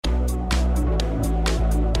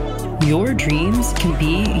Your dreams can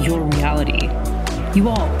be your reality. You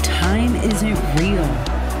all, time isn't real.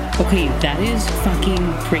 Okay, that is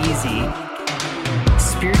fucking crazy.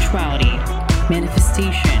 Spirituality,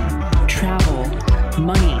 manifestation, travel,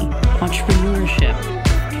 money, entrepreneurship.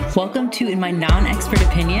 Welcome to In My Non-Expert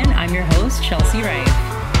Opinion. I'm your host, Chelsea Wright.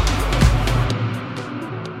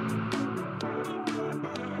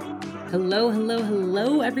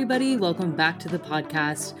 Hello, everybody. Welcome back to the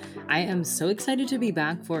podcast. I am so excited to be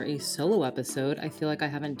back for a solo episode. I feel like I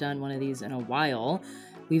haven't done one of these in a while.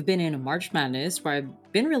 We've been in March Madness where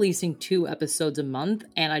I've been releasing 2 episodes a month,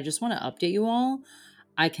 and I just want to update you all.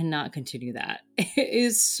 I cannot continue that. It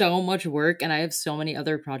is so much work, and I have so many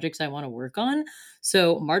other projects I want to work on.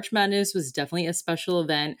 So March Madness was definitely a special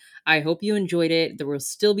event. I hope you enjoyed it. There will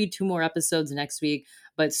still be 2 more episodes next week,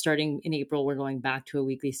 but starting in April, we're going back to a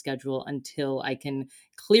weekly schedule until I can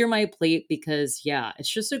clear my plate because, yeah,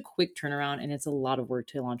 it's just a quick turnaround and it's a lot of work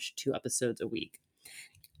to launch 2 episodes a week.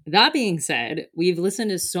 That being said, we've listened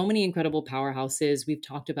to so many incredible powerhouses. We've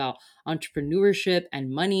talked about entrepreneurship and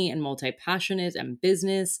money and multi-passionate and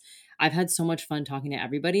business. I've had so much fun talking to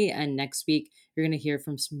everybody. And next week, you're going to hear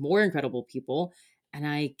from some more incredible people. And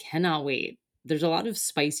I cannot wait. There's a lot of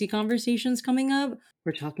spicy conversations coming up.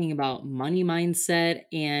 We're talking about money mindset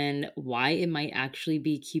and why it might actually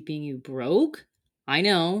be keeping you broke. I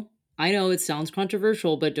know it sounds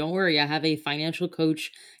controversial, but don't worry. I have a financial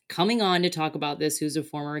coach coming on to talk about this who's a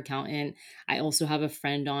former accountant. I also have a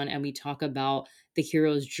friend on, and we talk about the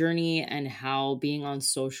hero's journey and how being on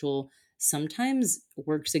social sometimes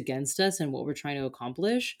works against us and what we're trying to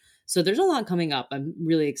accomplish. So there's a lot coming up. I'm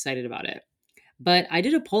really excited about it. But I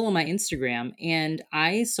did a poll on my Instagram and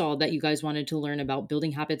I saw that you guys wanted to learn about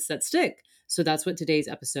building habits that stick. So that's what today's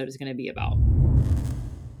episode is going to be about.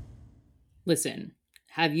 Listen,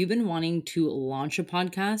 have you been wanting to launch a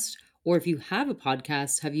podcast? Or if you have a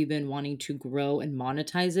podcast, have you been wanting to grow and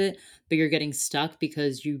monetize it, but you're getting stuck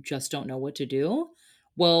because you just don't know what to do?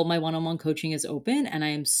 Well, my one-on-one coaching is open and I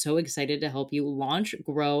am so excited to help you launch,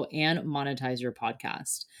 grow, and monetize your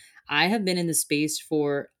podcast. I have been in the space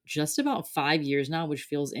for just about 5 years now, which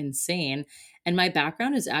feels insane. And my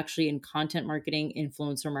background is actually in content marketing,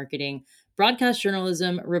 influencer marketing, broadcast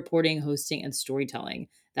journalism, reporting, hosting, and storytelling.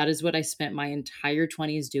 That is what I spent my entire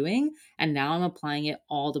 20s doing. And now I'm applying it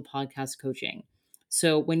all to podcast coaching.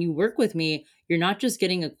 So when you work with me, you're not just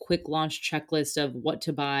getting a quick launch checklist of what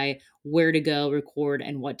to buy, where to go, record,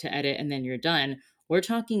 and what to edit, and then you're done. We're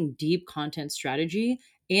talking deep content strategy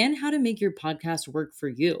and how to make your podcast work for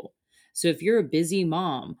you. So if you're a busy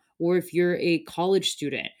mom, or if you're a college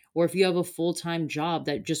student, or if you have a full-time job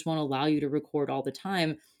that just won't allow you to record all the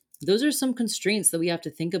time, those are some constraints that we have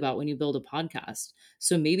to think about when you build a podcast.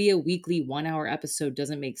 So maybe a weekly 1-hour episode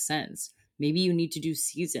doesn't make sense. Maybe you need to do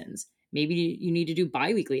seasons. Maybe you need to do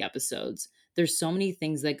bi-weekly episodes. There's so many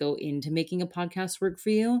things that go into making a podcast work for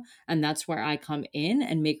you. And that's where I come in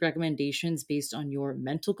and make recommendations based on your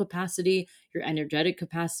mental capacity, your energetic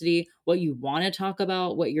capacity, what you want to talk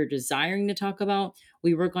about, what you're desiring to talk about.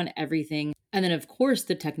 We work on everything. And then, of course,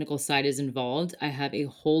 the technical side is involved. I have a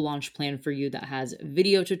whole launch plan for you that has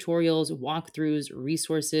video tutorials, walkthroughs,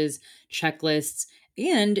 resources, checklists,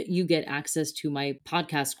 and you get access to my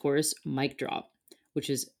podcast course, Mic Drop, which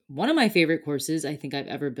is one of my favorite courses I think I've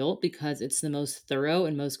ever built because it's the most thorough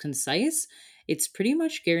and most concise. It's pretty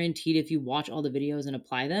much guaranteed if you watch all the videos and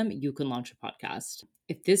apply them, you can launch a podcast.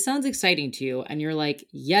 If this sounds exciting to you and you're like,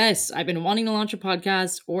 yes, I've been wanting to launch a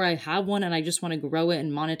podcast, or I have one and I just want to grow it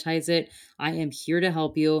and monetize it, I am here to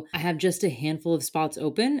help you. I have just a handful of spots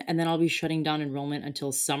open and then I'll be shutting down enrollment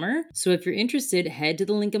until summer. So if you're interested, head to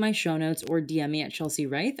the link in my show notes or DM me at Chelsea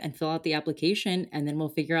Rife and fill out the application, and then we'll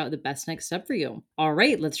figure out the best next step for you. All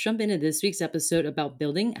right, let's jump into this week's episode about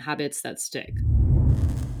building habits that stick.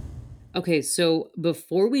 Okay, so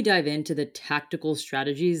before we dive into the tactical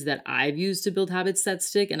strategies that I've used to build habits that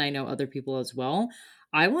stick, and I know other people as well,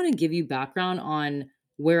 I want to give you background on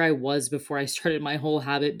where I was before I started my whole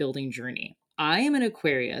habit building journey. I am an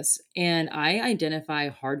Aquarius and I identify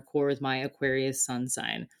hardcore with my Aquarius sun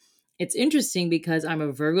sign. It's interesting because I'm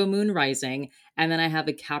a Virgo moon rising, and then I have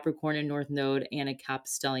a Capricorn in North Node and a Cap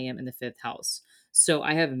stellium in the 5th house. So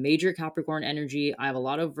I have major Capricorn energy. I have a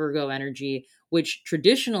lot of Virgo energy, which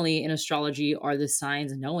traditionally in astrology are the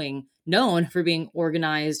signs known for being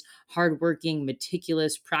organized, hardworking,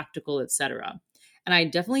 meticulous, practical, etc. And I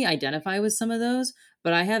definitely identify with some of those,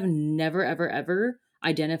 but I have never, ever, ever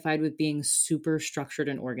identified with being super structured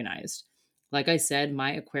and organized. Like I said,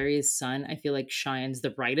 my Aquarius sun, I feel like shines the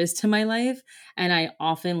brightest in my life. And I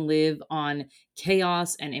often live on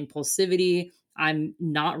chaos and impulsivity. I'm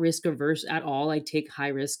not risk averse at all. I take high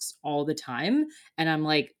risks all the time. And I'm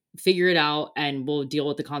like figure it out and we'll deal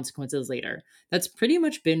with the consequences later. That's pretty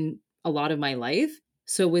much been a lot of my life.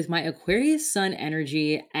 So, with my Aquarius sun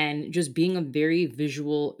energy and just being a very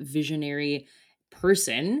visual, visionary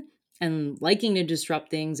person and liking to disrupt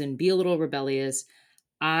things and be a little rebellious,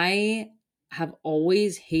 I have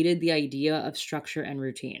always hated the idea of structure and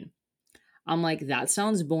routine. I'm like, that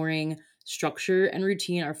sounds boring. Structure and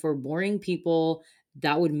routine are for boring people.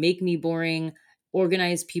 That would make me boring.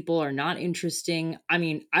 Organized people are not interesting. I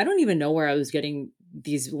mean, I don't even know where I was getting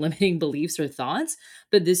these limiting beliefs or thoughts,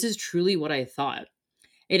 but this is truly what I thought.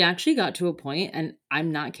 It actually got to a point, and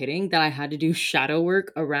I'm not kidding, that I had to do shadow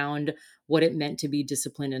work around what it meant to be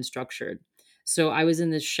disciplined and structured. So I was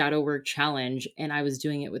in this shadow work challenge and I was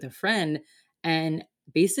doing it with a friend. And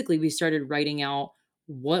basically, we started writing out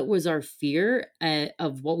what was our fear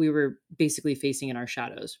of what we were basically facing in our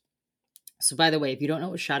shadows. So, by the way, if you don't know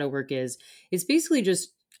what shadow work is, it's basically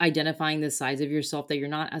just identifying the sides of yourself that you're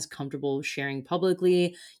not as comfortable sharing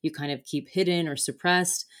publicly. You kind of keep hidden or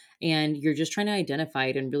suppressed, and you're just trying to identify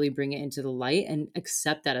it and really bring it into the light and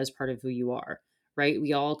accept that as part of who you are. Right?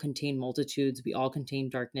 We all contain multitudes, we all contain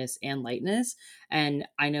darkness and lightness. And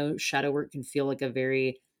I know shadow work can feel like a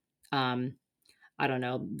very, um, I don't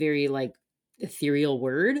know, very like ethereal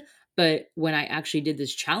word. But when I actually did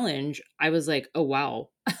this challenge, I was like, oh, wow,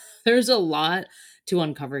 there's a lot to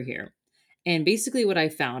uncover here. And basically, what I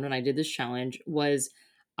found when I did this challenge was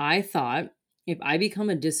I thought if I become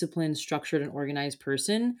a disciplined, structured, and organized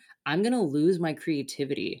person, I'm going to lose my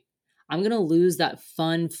creativity. I'm going to lose that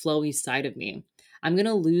fun, flowy side of me. I'm going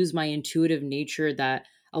to lose my intuitive nature that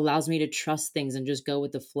allows me to trust things and just go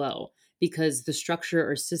with the flow because the structure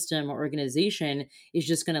or system or organization is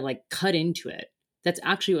just going to like cut into it. That's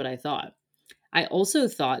actually what I thought. I also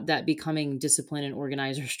thought that becoming disciplined and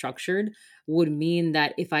organized or structured would mean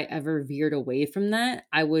that if I ever veered away from that,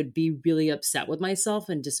 I would be really upset with myself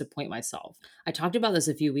and disappoint myself. I talked about this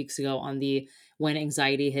a few weeks ago on the When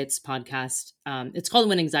Anxiety Hits podcast. It's called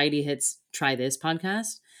When Anxiety Hits, Try This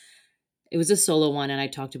podcast. It was a solo one, and I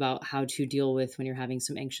talked about how to deal with when you're having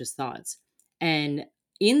some anxious thoughts. And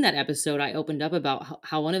in that episode, I opened up about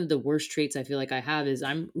how one of the worst traits I feel like I have is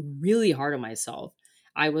I'm really hard on myself.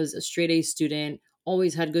 I was a straight A student,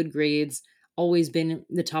 always had good grades, always been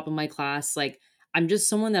the top of my class. Like, I'm just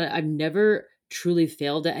someone that I've never truly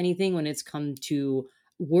failed at anything when it's come to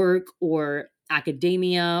work or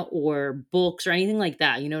academia or books or anything like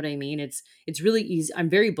that. You know what I mean? It's really easy. I'm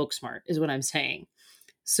very book smart is what I'm saying.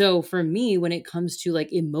 So for me, when it comes to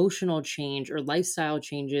like emotional change or lifestyle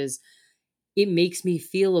changes, it makes me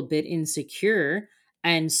feel a bit insecure.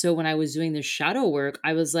 And so when I was doing this shadow work,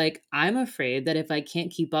 I was like, I'm afraid that if I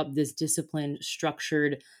can't keep up this disciplined,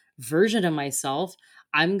 structured version of myself,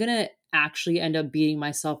 I'm going to actually end up beating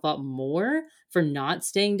myself up more for not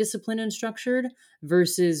staying disciplined and structured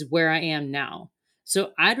versus where I am now.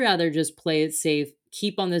 So I'd rather just play it safe,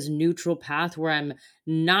 keep on this neutral path where I'm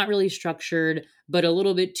not really structured, but a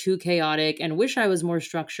little bit too chaotic and wish I was more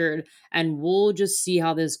structured, and we'll just see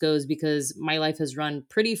how this goes because my life has run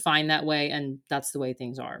pretty fine that way and that's the way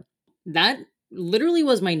things are. That literally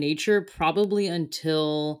was my nature probably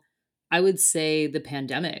until I would say the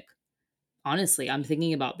pandemic. Honestly, I'm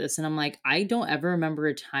thinking about this and I'm like, I don't ever remember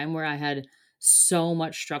a time where I had so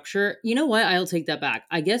much structure. You know what? I'll take that back.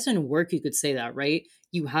 I guess in work, you could say that, right?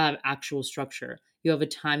 You have actual structure. You have a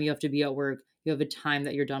time you have to be at work, you have a time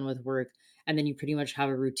that you're done with work, and then you pretty much have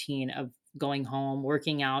a routine of going home,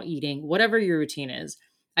 working out, eating, whatever your routine is.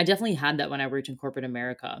 I definitely had that when I worked in corporate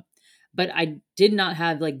America. But I did not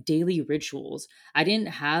have like daily rituals. I didn't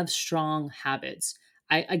have strong habits.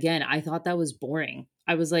 I thought that was boring.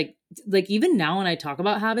 I was like even now when I talk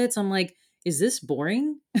about habits, I'm like, is this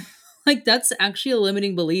boring? Like that's actually a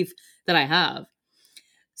limiting belief that I have.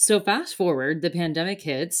 So fast forward, the pandemic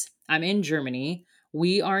hits. I'm in Germany.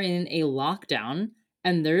 We are in a lockdown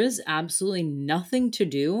and there is absolutely nothing to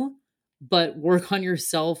do but work on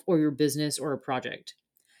yourself or your business or a project.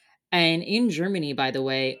 And in Germany, by the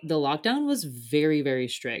way, the lockdown was very, very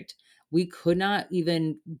strict. We could not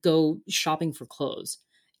even go shopping for clothes.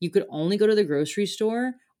 You could only go to the grocery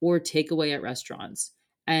store or takeaway at restaurants.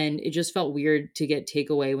 And it just felt weird to get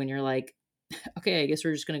takeaway when you're like, okay, I guess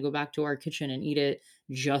we're just going to go back to our kitchen and eat it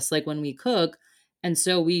just like when we cook. And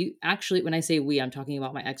so we actually, when I say we, I'm talking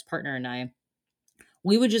about my ex partner and I,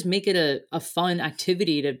 we would just make it a fun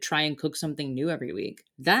activity to try and cook something new every week.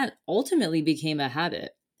 That ultimately became a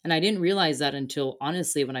habit. And I didn't realize that until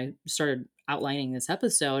honestly when I started outlining this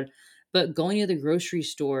episode. But going to the grocery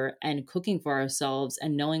store and cooking for ourselves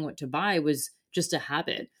and knowing what to buy was just a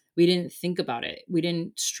habit. We didn't think about it. We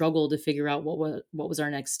didn't struggle to figure out what was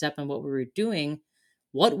our next step and what we were doing.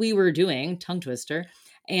 what we were doing, tongue twister.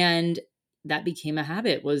 And that became a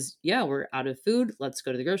habit was, yeah, we're out of food. Let's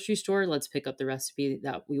go to the grocery store. Let's pick up the recipe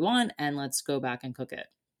that we want and let's go back and cook it.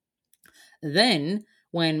 Then,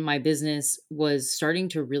 when my business was starting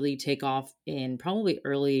to really take off in probably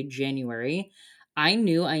early January, I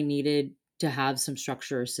knew I needed to have some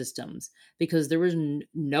structure or systems because there was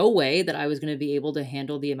no way that I was going to be able to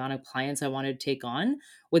handle the amount of clients I wanted to take on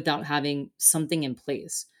without having something in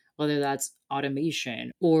place, whether that's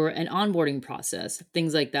automation or an onboarding process,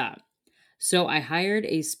 things like that. So I hired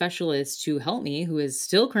a specialist to help me who is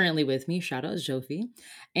still currently with me. Shout out Jofi.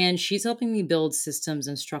 And she's helping me build systems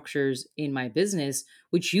and structures in my business,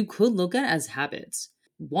 which you could look at as habits.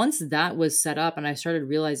 Once that was set up and I started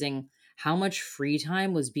realizing how much free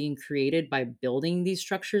time was being created by building these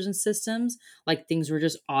structures and systems, like things were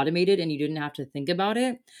just automated and you didn't have to think about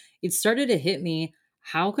it, it started to hit me.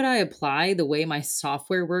 How could I apply the way my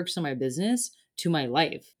software works in my business to my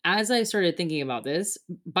life? As I started thinking about this,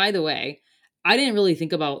 by the way, I didn't really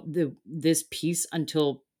think about this piece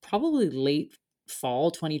until probably late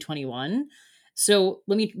fall 2021. So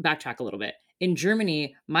let me backtrack a little bit. In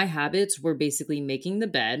Germany, my habits were basically making the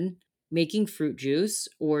bed, making fruit juice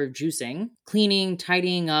or juicing, cleaning,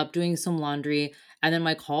 tidying up, doing some laundry, and then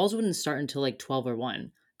my calls wouldn't start until like 12 or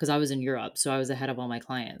 1 because I was in Europe, so I was ahead of all my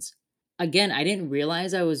clients. Again, I didn't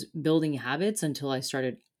realize I was building habits until I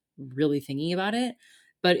started really thinking about it,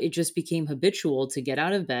 but it just became habitual to get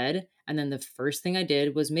out of bed. And then the first thing I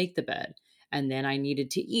did was make the bed. And then I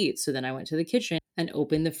needed to eat. So then I went to the kitchen and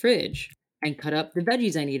opened the fridge and cut up the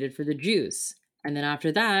veggies I needed for the juice. And then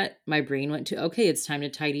after that, my brain went to, okay, it's time to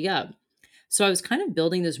tidy up. So I was kind of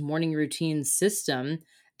building this morning routine system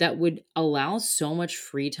that would allow so much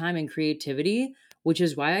free time and creativity, which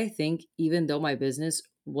is why I think even though my business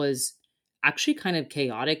was actually kind of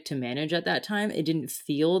chaotic to manage at that time, it didn't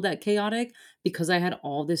feel that chaotic because I had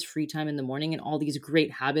all this free time in the morning and all these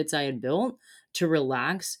great habits I had built to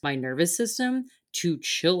relax my nervous system, to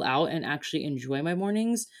chill out and actually enjoy my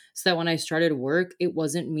mornings. So that when I started work, it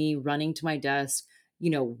wasn't me running to my desk,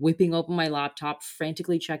 whipping open my laptop,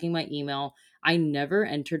 frantically checking my email. I never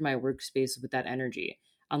entered my workspace with that energy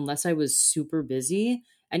unless I was super busy.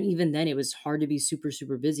 And even then, it was hard to be super,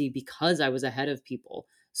 super busy because I was ahead of people.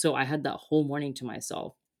 So I had that whole morning to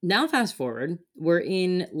myself. Now, fast forward, we're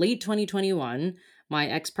in late 2021. My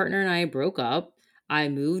ex partner and I broke up. I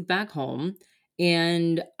moved back home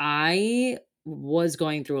and I was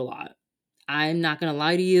going through a lot. I'm not going to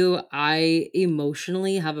lie to you. I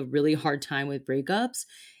emotionally have a really hard time with breakups.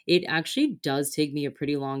 It actually does take me a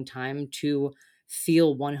pretty long time to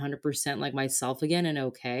feel 100% like myself again and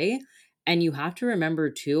okay. And you have to remember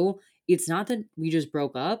too, it's not that we just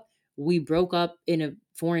broke up. We broke up in a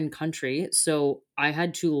foreign country. So I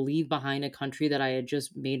had to leave behind a country that I had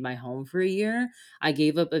just made my home for a year. I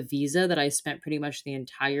gave up a visa that I spent pretty much the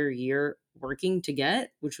entire year working to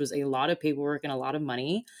get, which was a lot of paperwork and a lot of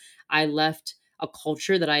money. I left a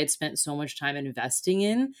culture that I had spent so much time investing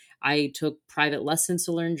in. I took private lessons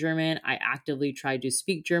to learn German. I actively tried to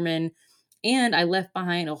speak German. And I left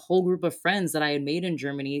behind a whole group of friends that I had made in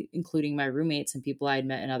Germany, including my roommates and people I had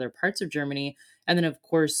met in other parts of Germany. And then, of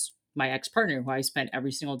course, my ex partner, who I spent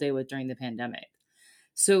every single day with during the pandemic.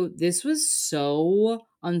 So this was so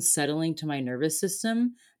unsettling to my nervous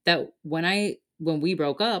system that when we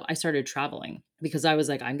broke up, I started traveling because I was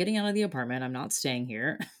like, I'm getting out of the apartment. I'm not staying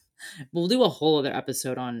here. We'll do a whole other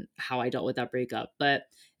episode on how I dealt with that breakup. But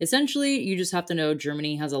essentially, you just have to know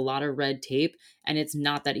Germany has a lot of red tape, and it's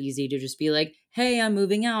not that easy to just be like, hey, I'm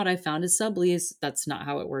moving out. I found a sublease. That's not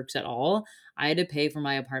how it works at all. I had to pay for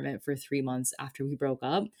my apartment for 3 months after we broke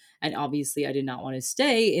up. And obviously, I did not want to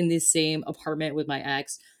stay in this same apartment with my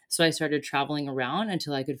ex. So I started traveling around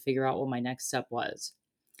until I could figure out what my next step was.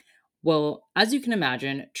 Well, as you can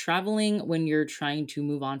imagine, traveling when you're trying to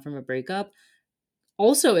move on from a breakup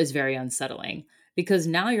also is very unsettling because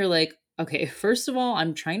now you're like, okay, first of all,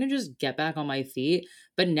 I'm trying to just get back on my feet,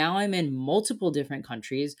 but now I'm in multiple different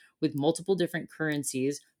countries with multiple different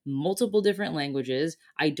currencies, multiple different languages.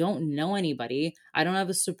 I don't know anybody. I don't have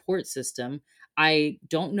a support system. I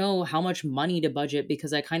don't know how much money to budget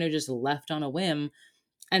because I kind of just left on a whim.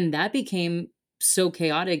 And that became so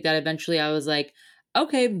chaotic that eventually I was like,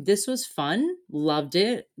 okay, this was fun, loved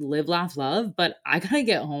it, live, laugh, love, but I gotta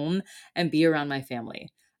get home and be around my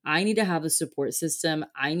family. I need to have a support system.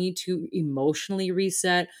 I need to emotionally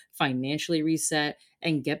reset, financially reset,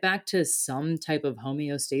 and get back to some type of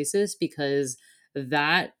homeostasis because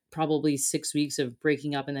that probably 6 weeks of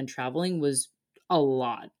breaking up and then traveling was a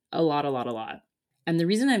lot, a lot, a lot, a lot. And the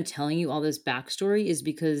reason I'm telling you all this backstory is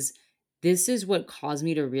because this is what caused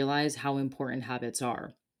me to realize how important habits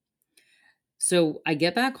are. So I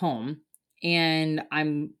get back home and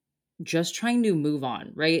I'm just trying to move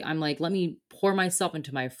on, right? I'm like, let me pour myself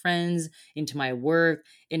into my friends, into my work,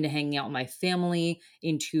 into hanging out with my family,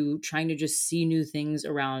 into trying to just see new things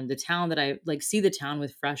around the town that I like, see the town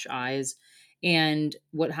with fresh eyes. And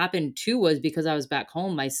what happened too was because I was back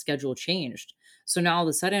home, my schedule changed. So now all of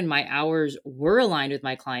a sudden, my hours were aligned with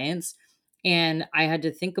my clients. And I had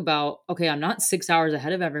to think about, okay, I'm not 6 hours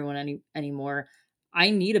ahead of everyone anymore. I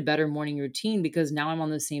need a better morning routine because now I'm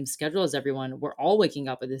on the same schedule as everyone. We're all waking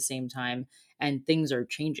up at the same time and things are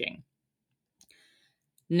changing.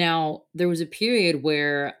 Now, there was a period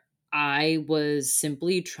where I was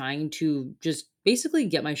simply trying to just basically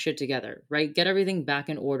get my shit together, right? Get everything back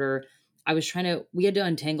in order. We had to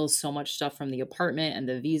untangle so much stuff from the apartment and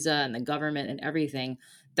the visa and the government and everything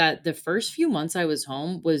that the first few months I was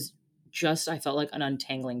home was just, I felt like an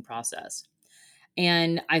untangling process.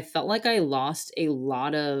 And I felt like I lost a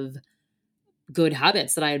lot of good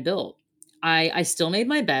habits that I had built. I still made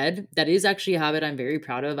my bed. That is actually a habit I'm very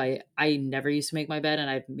proud of. I never used to make my bed, and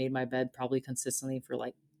I've made my bed probably consistently for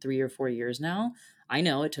like 3 or 4 years now. I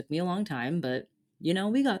know it took me a long time, but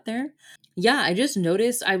we got there. Yeah, I just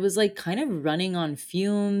noticed I was like kind of running on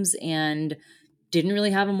fumes and didn't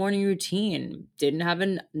really have a morning routine, didn't have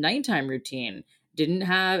a nighttime routine, didn't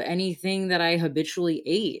have anything that I habitually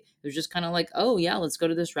ate. It was just kind of like, oh, yeah, let's go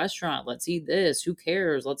to this restaurant. Let's eat this. Who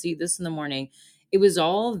cares? Let's eat this in the morning. It was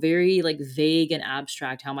all very like vague and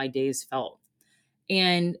abstract how my days felt.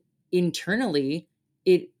 And internally,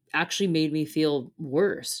 it actually made me feel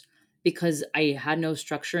worse because I had no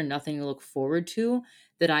structure and nothing to look forward to,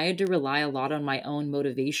 that I had to rely a lot on my own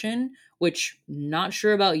motivation, which not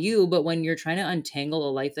sure about you, but when you're trying to untangle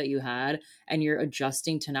a life that you had and you're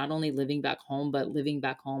adjusting to not only living back home, but living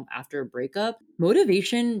back home after a breakup,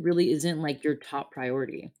 motivation really isn't like your top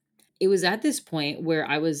priority. It was at this point where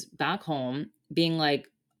I was back home being like,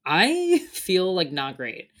 I feel like not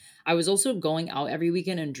great. I was also going out every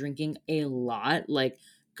weekend and drinking a lot, like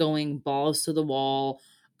going balls to the wall,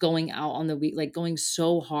 going out on the week, like going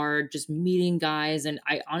so hard, just meeting guys. And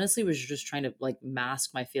I honestly was just trying to like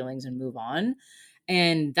mask my feelings and move on.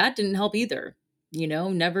 And that didn't help either.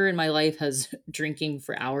 Never in my life has drinking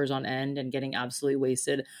for hours on end and getting absolutely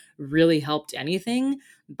wasted really helped anything.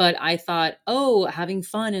 But I thought, oh, having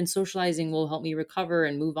fun and socializing will help me recover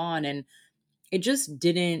and move on. And it just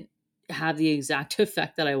didn't have the exact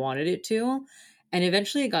effect that I wanted it to. And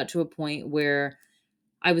eventually it got to a point where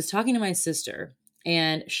I was talking to my sister,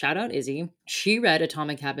 and shout out Izzy. She read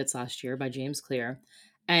Atomic Habits last year by James Clear.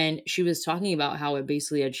 And she was talking about how it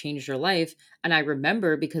basically had changed her life. And I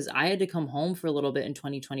remember because I had to come home for a little bit in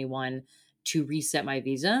 2021 to reset my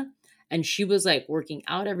visa. And she was like working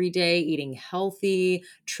out every day, eating healthy,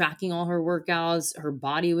 tracking all her workouts. Her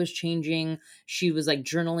body was changing. She was like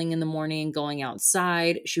journaling in the morning, going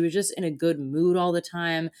outside. She was just in a good mood all the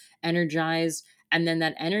time, energized. And then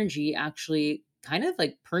that energy actually kind of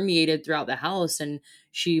like permeated throughout the house. And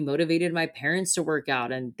she motivated my parents to work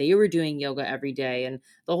out, and they were doing yoga every day. And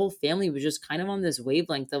the whole family was just kind of on this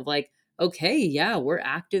wavelength of like, okay, yeah, we're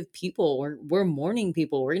active people. We're morning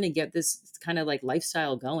people. We're going to get this kind of like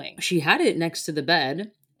lifestyle going. She had it next to the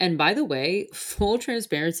bed. And by the way, full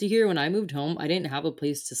transparency here, when I moved home, I didn't have a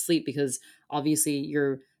place to sleep because obviously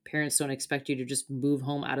your parents don't expect you to just move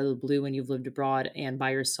home out of the blue when you've lived abroad and by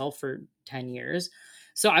yourself for 10 years.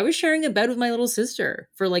 So I was sharing a bed with my little sister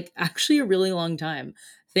for like actually a really long time.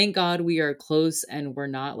 Thank God we are close and we're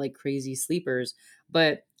not like crazy sleepers.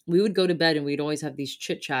 But we would go to bed and we'd always have these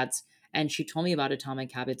chit chats. And she told me about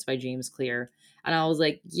Atomic Habits by James Clear. And I was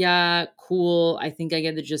like, yeah, cool. I think I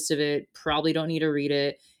get the gist of it. Probably don't need to read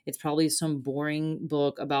it. It's probably some boring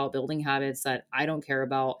book about building habits that I don't care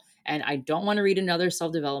about. And I don't want to read another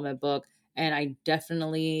self development book. And I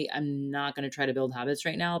definitely am not going to try to build habits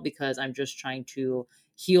right now because I'm just trying to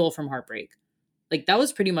heal from heartbreak. Like that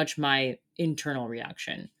was pretty much my internal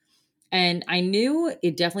reaction. And I knew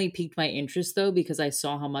it definitely piqued my interest though, because I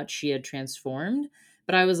saw how much she had transformed.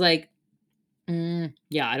 But I was like,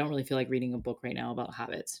 yeah, I don't really feel like reading a book right now about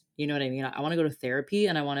habits. You know what I mean? I want to go to therapy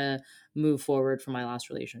and I want to move forward from my last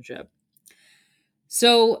relationship.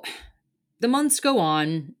 So the months go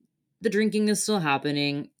on. The drinking is still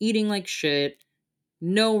happening, eating like shit,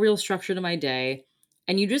 no real structure to my day.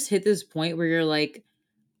 And you just hit this point where you're like,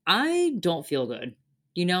 I don't feel good.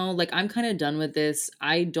 Like I'm kind of done with this.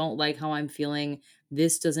 I don't like how I'm feeling.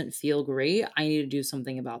 This doesn't feel great. I need to do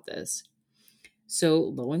something about this. So,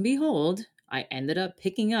 lo and behold, I ended up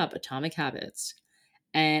picking up Atomic Habits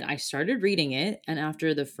and I started reading it. And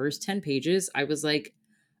after the first 10 pages, I was like,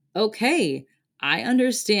 okay, I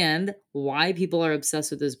understand why people are obsessed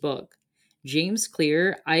with this book. James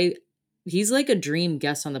Clear, I he's like a dream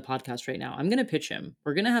guest on the podcast right now. I'm going to pitch him.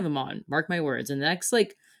 We're going to have him on. Mark my words. In the next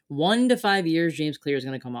like 1 to 5 years, James Clear is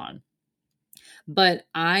going to come on. But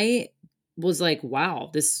I was like, wow,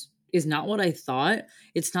 this is not what I thought.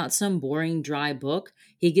 It's not some boring, dry book.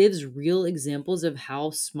 He gives real examples of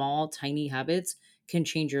how small, tiny habits can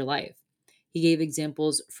change your life. He gave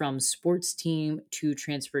examples from sports team to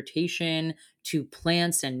transportation to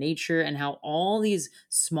plants and nature, and how all these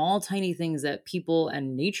small, tiny things that people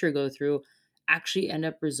and nature go through actually end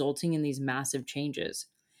up resulting in these massive changes.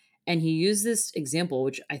 And he used this example,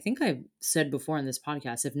 which I think I've said before in this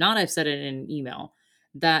podcast. If not, I've said it in an email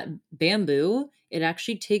that bamboo, it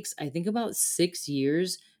actually takes, I think, about 6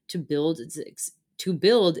 years to build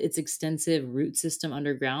its extensive root system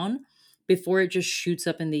underground before it just shoots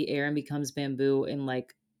up in the air and becomes bamboo in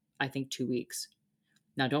like, I think, 2 weeks.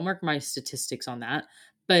 Now, don't mark my statistics on that.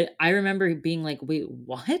 But I remember being like, wait,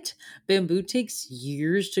 what? Bamboo takes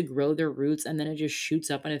years to grow their roots and then it just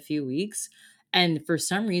shoots up in a few weeks. And for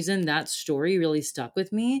some reason, that story really stuck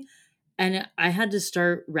with me. And I had to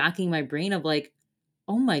start racking my brain of like,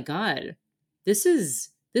 oh my God, this is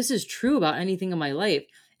true about anything in my life.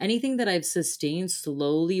 Anything that I've sustained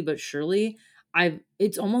slowly but surely,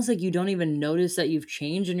 it's almost like you don't even notice that you've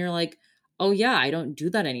changed and you're like, oh yeah, I don't do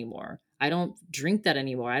that anymore. I don't drink that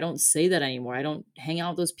anymore. I don't say that anymore. I don't hang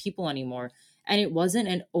out with those people anymore. And it wasn't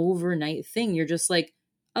an overnight thing. You're just like,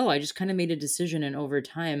 oh, I just kind of made a decision, and over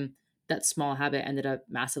time that small habit ended up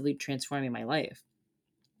massively transforming my life.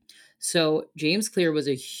 So James Clear was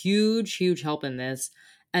a huge, huge help in this.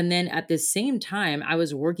 And then at the same time, I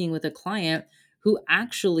was working with a client who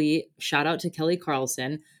actually, shout out to Kelly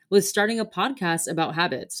Carlson, was starting a podcast about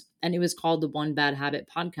habits. And it was called the One Bad Habit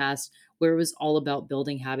Podcast, where it was all about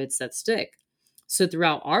building habits that stick. So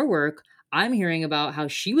throughout our work, I'm hearing about how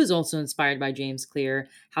she was also inspired by James Clear,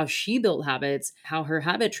 how she built habits, how her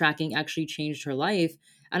habit tracking actually changed her life.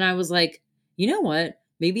 And I was like, you know what?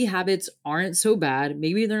 Maybe habits aren't so bad.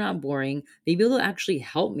 Maybe they're not boring. Maybe they'll actually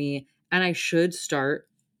help me. And I should start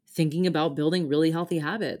thinking about building really healthy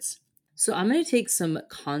habits. So I'm going to take some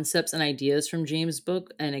concepts and ideas from James'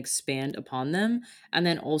 book and expand upon them. And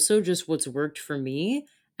then also just what's worked for me.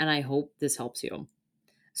 And I hope this helps you.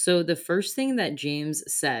 So the first thing that James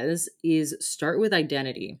says is start with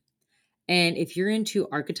identity. And if you're into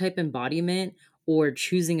archetype embodiment or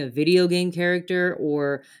choosing a video game character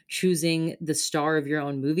or choosing the star of your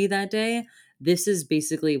own movie that day, this is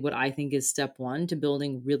basically what I think is step one to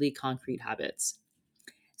building really concrete habits.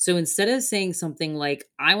 So instead of saying something like,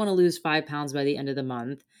 I want to lose 5 pounds by the end of the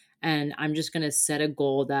month, and I'm just going to set a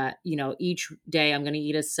goal that, each day I'm going to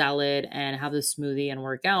eat a salad and have a smoothie and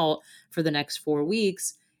work out for the next 4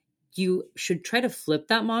 weeks, you should try to flip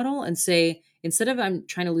that model and say, instead of I'm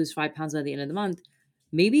trying to lose 5 pounds by the end of the month,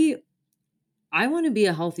 maybe I want to be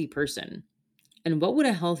a healthy person. And what would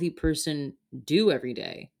a healthy person do every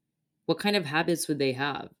day? What kind of habits would they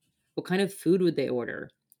have? What kind of food would they order?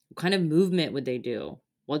 What kind of movement would they do?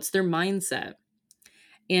 What's their mindset?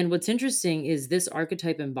 And what's interesting is this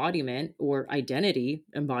archetype embodiment or identity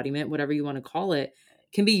embodiment, whatever you want to call it,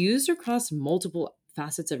 can be used across multiple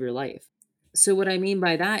facets of your life. So, what I mean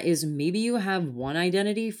by that is maybe you have one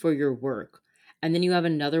identity for your work, and then you have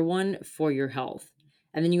another one for your health,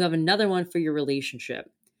 and then you have another one for your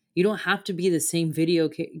relationship. You don't have to be the same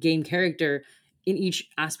game character in each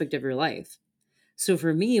aspect of your life. So,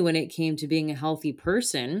 for me, when it came to being a healthy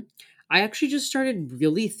person, I actually just started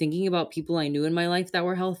really thinking about people I knew in my life that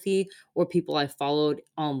were healthy or people I followed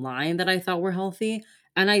online that I thought were healthy.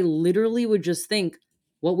 And I literally would just think,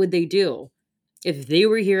 what would they do? If they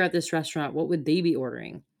were here at this restaurant, what would they be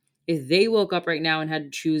ordering? If they woke up right now and had to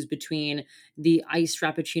choose between the iced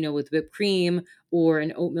frappuccino with whipped cream or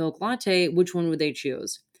an oat milk latte, which one would they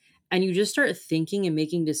choose? And you just start thinking and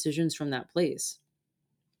making decisions from that place.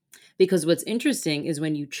 Because what's interesting is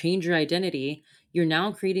when you change your identity, you're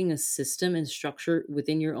now creating a system and structure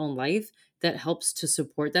within your own life that helps to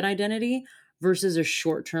support that identity versus a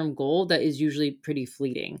short term goal that is usually pretty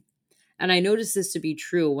fleeting. And I noticed this to be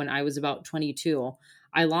true when I was about 22.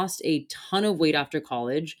 I lost a ton of weight after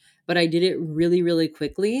college, but I did it really, really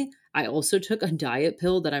quickly. I also took a diet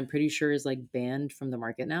pill that I'm pretty sure is like banned from the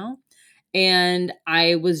market now. And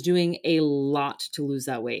I was doing a lot to lose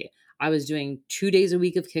that weight. I was doing 2 days a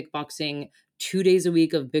week of kickboxing, 2 days a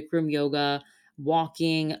week of Bikram yoga,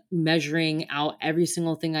 walking, measuring out every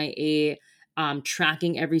single thing I ate,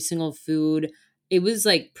 tracking every single food. It was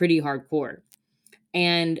like pretty hardcore.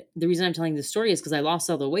 And the reason I'm telling this story is because I lost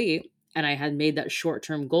all the weight and I had made that short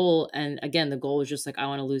term goal. And again, the goal was just like, I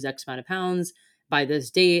want to lose X amount of pounds by this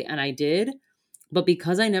date. And I did. But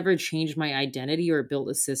because I never changed my identity or built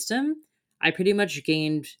a system, I pretty much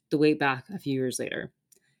gained the weight back a few years later.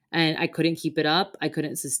 And I couldn't keep it up. I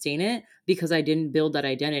couldn't sustain it because I didn't build that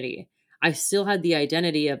identity. I still had the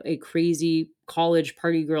identity of a crazy college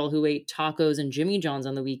party girl who ate tacos and Jimmy John's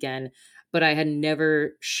on the weekend, but I had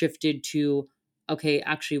never shifted to, okay,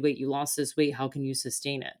 actually, wait, you lost this weight. How can you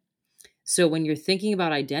sustain it? So when you're thinking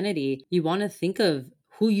about identity, you want to think of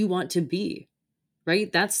who you want to be,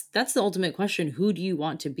 right? That's the ultimate question. Who do you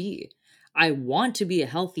want to be? I want to be a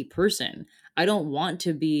healthy person. I don't want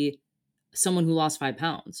to be someone who lost 5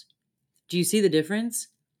 pounds. Do you see the difference?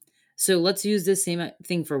 So let's use this same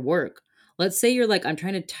thing for work. Let's say you're like, I'm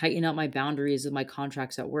trying to tighten up my boundaries with my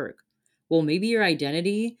contracts at work. Well, maybe your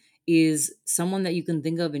identity is someone that you can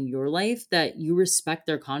think of in your life that you respect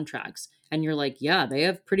their contracts. And you're like, yeah, they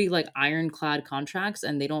have pretty like ironclad contracts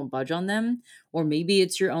and they don't budge on them. Or maybe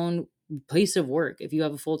it's your own place of work if you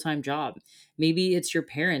have a full time job. Maybe it's your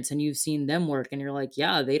parents and you've seen them work and you're like,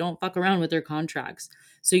 yeah, they don't fuck around with their contracts.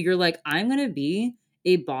 So you're like, I'm going to be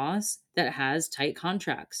a boss that has tight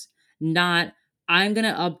contracts, not I'm going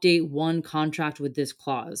to update one contract with this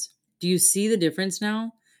clause. Do you see the difference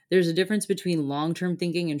now? There's a difference between long term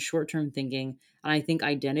thinking and short term thinking. And I think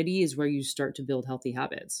identity is where you start to build healthy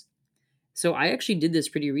habits. So I actually did this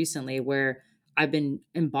pretty recently where I've been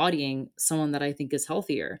embodying someone that I think is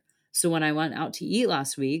healthier. So when I went out to eat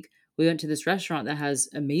last week, we went to this restaurant that has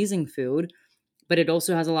amazing food, but it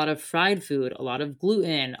also has a lot of fried food, a lot of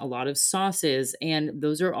gluten, a lot of sauces. And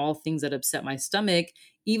those are all things that upset my stomach,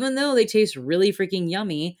 even though they taste really freaking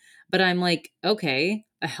yummy. But I'm like, okay,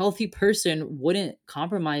 a healthy person wouldn't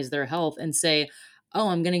compromise their health and say, oh,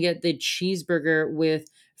 I'm going to get the cheeseburger with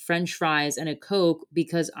French fries and a Coke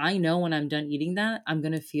because I know when I'm done eating that, I'm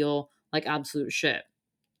going to feel like absolute shit.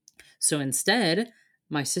 So instead,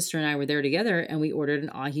 my sister and I were there together and we ordered an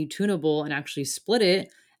ahi tuna bowl and actually split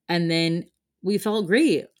it. And then we felt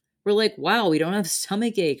great. We're like, wow, we don't have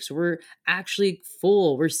stomach aches. We're actually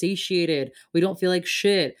full. We're satiated. We don't feel like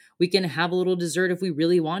shit. We can have a little dessert if we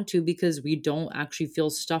really want to because we don't actually feel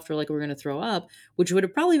stuffed or like we're going to throw up, which would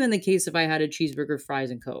have probably been the case if I had a cheeseburger,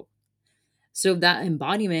 fries, and Coke. So that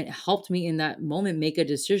embodiment helped me in that moment make a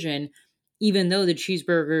decision. Even though the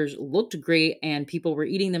cheeseburgers looked great and people were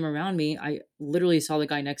eating them around me, I literally saw the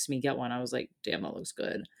guy next to me get one. I was like, damn, that looks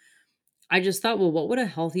good. I just thought, well, what would a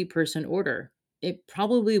healthy person order? It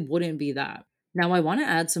probably wouldn't be that. Now, I want to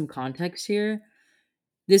add some context here.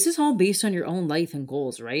 This is all based on your own life and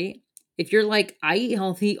goals, right? If you're like, I eat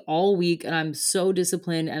healthy all week and I'm so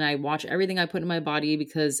disciplined and I watch everything I put in my body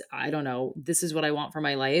because I don't know, this is what I want for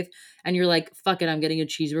my life. And you're like, fuck it, I'm getting a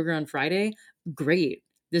cheeseburger on Friday. Great.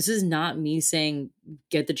 This is not me saying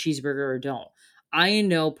get the cheeseburger or don't. I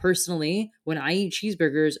know personally when I eat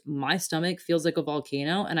cheeseburgers, my stomach feels like a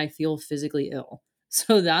volcano and I feel physically ill.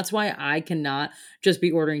 So that's why I cannot just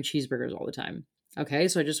be ordering cheeseburgers all the time. Okay.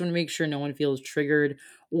 So I just want to make sure no one feels triggered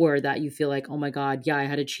or that you feel like, oh my God, yeah, I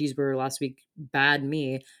had a cheeseburger last week. Bad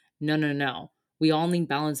me. No, no, no. We all need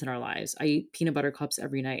balance in our lives. I eat peanut butter cups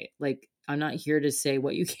every night. Like, I'm not here to say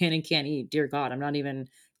what you can and can't eat. Dear God, I'm not even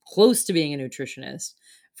close to being a nutritionist.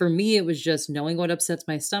 For me, it was just knowing what upsets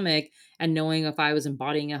my stomach and knowing if I was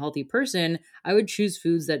embodying a healthy person, I would choose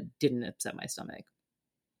foods that didn't upset my stomach.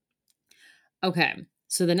 Okay.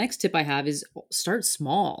 So the next tip I have is start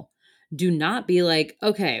small. Do not be like,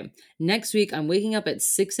 okay, next week I'm waking up at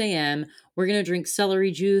 6 a.m. We're going to drink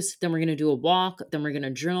celery juice. Then we're going to do a walk. Then we're going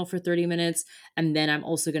to journal for 30 minutes. And then I'm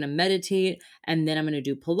also going to meditate. And then I'm going to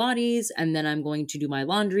do Pilates. And then I'm going to do my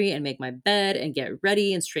laundry and make my bed and get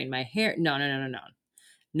ready and straighten my hair. No, no, no, no, no.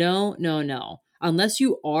 No, no, no. Unless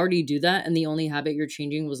you already do that and the only habit you're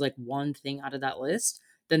changing was like one thing out of that list,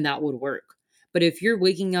 then that would work. But if you're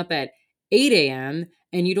waking up at 8 a.m.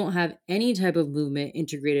 and you don't have any type of movement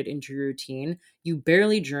integrated into your routine, you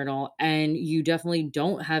barely journal, and you definitely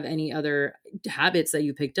don't have any other habits that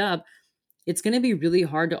you picked up, it's going to be really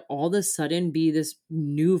hard to all of a sudden be this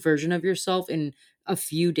new version of yourself in a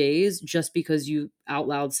few days just because you out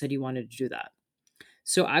loud said you wanted to do that.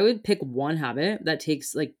 So I would pick one habit that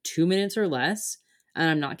takes like 2 minutes or less. And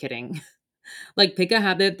I'm not kidding. Like pick a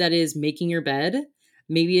habit that is making your bed.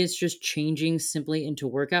 Maybe it's just changing simply into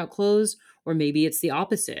workout clothes, or maybe it's the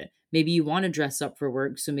opposite. Maybe you want to dress up for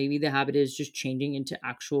work. So maybe the habit is just changing into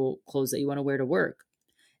actual clothes that you want to wear to work.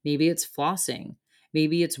 Maybe it's flossing.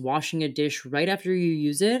 Maybe it's washing a dish right after you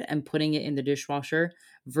use it and putting it in the dishwasher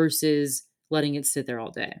versus letting it sit there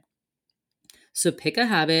all day. So pick a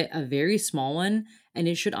habit, a very small one, and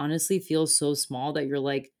it should honestly feel so small that you're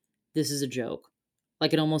like, this is a joke.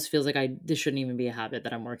 Like it almost feels like this shouldn't even be a habit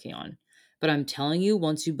that I'm working on. But I'm telling you,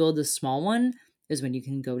 once you build the small one, is when you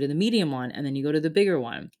can go to the medium one and then you go to the bigger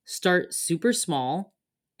one. Start super small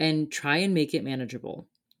and try and make it manageable.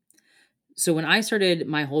 So when I started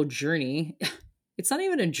my whole journey, it's not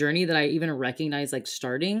even a journey that I even recognize like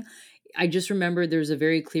starting. I just remember there's a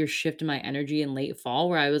very clear shift in my energy in late fall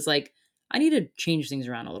where I was like, I need to change things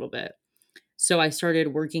around a little bit. So I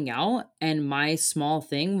started working out, and my small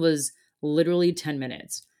thing was literally 10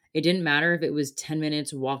 minutes. It didn't matter if it was 10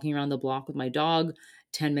 minutes walking around the block with my dog,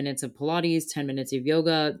 10 minutes of Pilates, 10 minutes of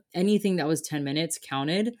yoga, anything that was 10 minutes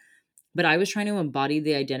counted. But I was trying to embody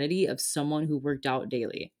the identity of someone who worked out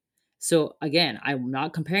daily. So again, I'm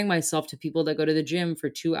not comparing myself to people that go to the gym for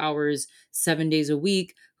 2 hours, 7 days a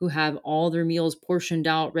week, who have all their meals portioned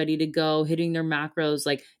out, ready to go, hitting their macros.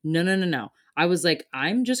 Like, no, no, no, no. I was like,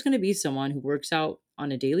 I'm just going to be someone who works out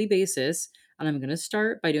on a daily basis. And I'm going to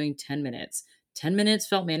start by doing 10 minutes. 10 minutes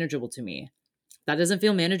felt manageable to me. That doesn't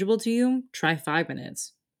feel manageable to you? Try 5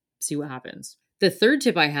 minutes. See what happens. The third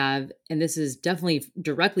tip I have, and this is definitely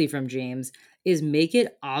directly from James, is make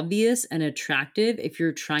it obvious and attractive if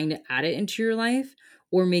you're trying to add it into your life,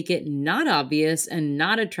 or make it not obvious and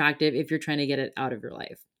not attractive if you're trying to get it out of your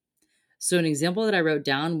life. So, an example that I wrote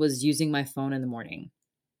down was using my phone in the morning.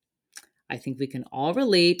 I think we can all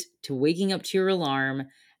relate to waking up to your alarm,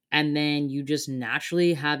 and then you just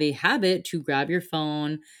naturally have a habit to grab your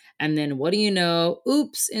phone. And then what do you know?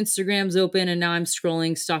 Oops, Instagram's open and now I'm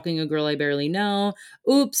scrolling, stalking a girl I barely know.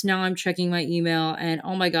 Oops, now I'm checking my email and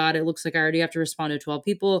oh my God, it looks like I already have to respond to 12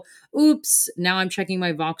 people. Oops, now I'm checking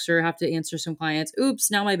my Voxer, have to answer some clients.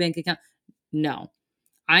 Oops, now my bank account. No,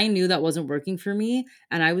 I knew that wasn't working for me.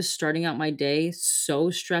 And I was starting out my day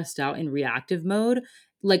so stressed out in reactive mode.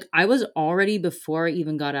 Like I was already, before I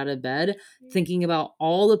even got out of bed, thinking about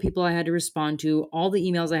all the people I had to respond to, all the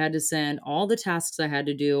emails I had to send, all the tasks I had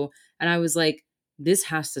to do. And I was like, this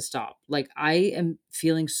has to stop. Like I am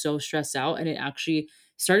feeling so stressed out. And it actually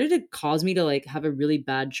started to cause me to like have a really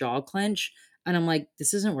bad jaw clench. And I'm like,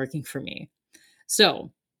 this isn't working for me.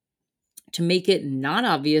 So to make it not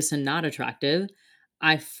obvious and not attractive,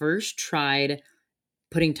 I first tried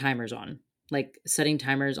putting timers on, like setting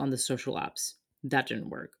timers on the social apps. That didn't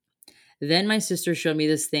work. Then my sister showed me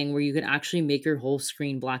this thing where you can actually make your whole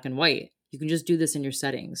screen black and white. You can just do this in your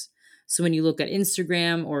settings. So when you look at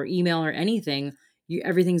Instagram or email or anything,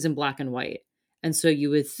 everything's in black and white. And so you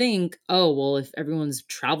would think, oh, well, if everyone's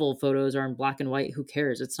travel photos are in black and white, who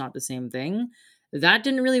cares? It's not the same thing. That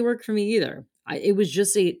didn't really work for me either. It was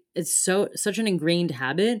just it's such an ingrained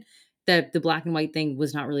habit that the black and white thing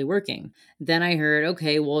was not really working. Then I heard,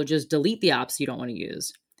 okay, well, just delete the apps you don't want to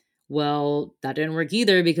use. Well, that didn't work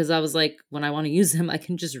either because I was like, when I want to use them, I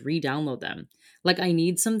can just re-download them. Like I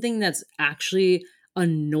need something that's actually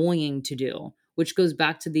annoying to do, which goes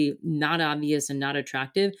back to the not obvious and not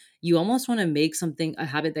attractive. You almost want to make something, a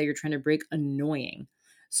habit that you're trying to break, annoying.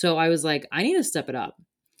 So I was like, I need to step it up.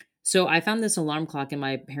 So I found this alarm clock in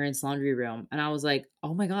my parents' laundry room and I was like,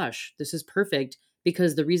 oh my gosh, this is perfect.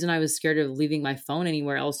 Because the reason I was scared of leaving my phone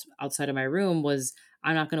anywhere else outside of my room was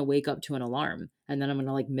I'm not going to wake up to an alarm and then I'm going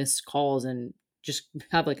to like miss calls and just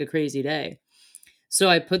have like a crazy day. So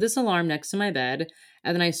I put this alarm next to my bed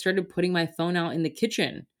and then I started putting my phone out in the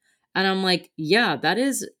kitchen. And I'm like, yeah, that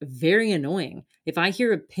is very annoying. If I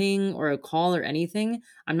hear a ping or a call or anything,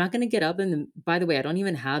 I'm not going to get up. And by the way, I don't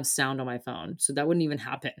even have sound on my phone. So that wouldn't even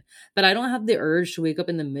happen. But I don't have the urge to wake up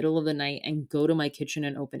in the middle of the night and go to my kitchen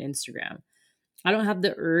and open Instagram. I don't have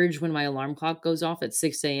the urge when my alarm clock goes off at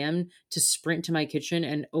 6 a.m. to sprint to my kitchen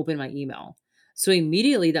and open my email. So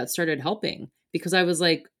immediately that started helping because I was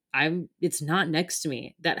like, it's not next to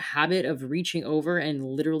me. That habit of reaching over and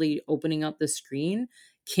literally opening up the screen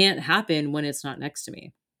can't happen when it's not next to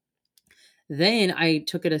me. Then I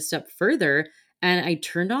took it a step further and I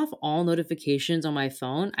turned off all notifications on my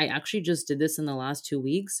phone. I actually just did this in the last 2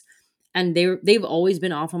 weeks and they've always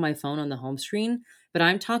been off on my phone on the home screen, but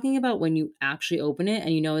I'm talking about when you actually open it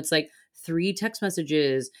and it's like 3 text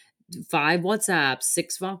messages, 5 WhatsApps,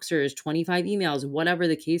 6 Voxers, 25 emails, whatever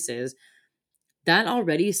the case is, that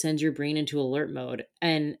already sends your brain into alert mode.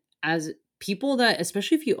 And as people that,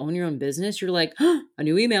 especially if you own your own business, you're like, oh, a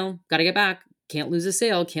new email, got to get back. Can't lose a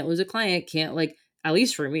sale, can't lose a client, can't like, at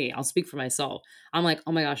least for me, I'll speak for myself. I'm like,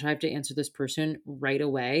 oh my gosh, I have to answer this person right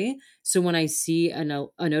away. So when I see a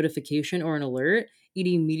notification or an alert, it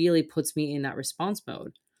immediately puts me in that response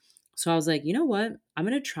mode. So I was like, you know what? I'm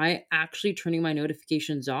going to try actually turning my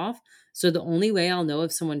notifications off. So the only way I'll know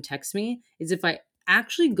if someone texts me is if I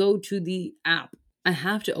actually go to the app. I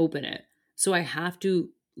have to open it. So I have to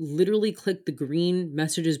literally click the green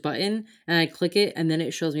messages button and I click it and then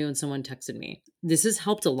it shows me when someone texted me. This has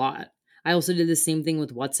helped a lot. I also did the same thing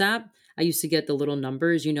with WhatsApp. I used to get the little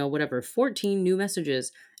numbers, whatever, 14 new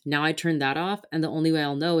messages. Now I turn that off, and the only way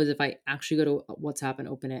I'll know is if I actually go to WhatsApp and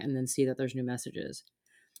open it and then see that there's new messages.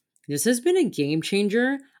 This has been a game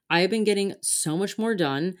changer. I have been getting so much more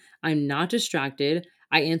done. I'm not distracted.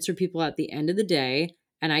 I answer people at the end of the day.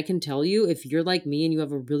 And I can tell you, if you're like me and you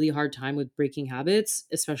have a really hard time with breaking habits,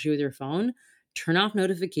 especially with your phone, turn off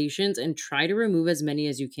notifications and try to remove as many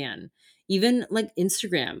as you can. Even like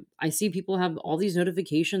Instagram, I see people have all these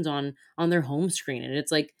notifications on their home screen, and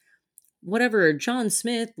it's like, whatever, John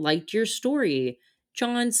Smith liked your story.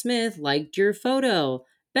 John Smith liked your photo.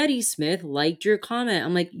 Betty Smith liked your comment.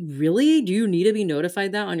 I'm like, really? Do you need to be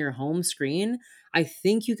notified that on your home screen? I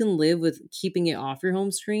think you can live with keeping it off your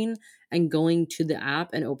home screen and going to the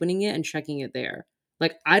app and opening it and checking it there.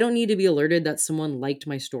 Like, I don't need to be alerted that someone liked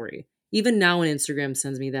my story. Even now, when Instagram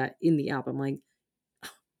sends me that in the app, I'm like,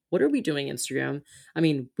 what are we doing, Instagram? I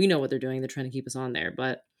mean, we know what they're doing. They're trying to keep us on there,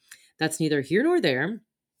 but that's neither here nor there.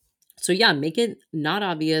 So yeah, make it not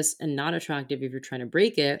obvious and not attractive if you're trying to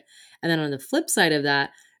break it. And then on the flip side of that,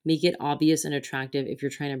 make it obvious and attractive if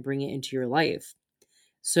you're trying to bring it into your life.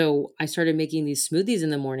 So I started making these smoothies in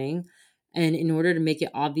the morning. And in order to make it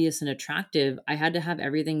obvious and attractive, I had to have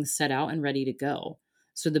everything set out and ready to go.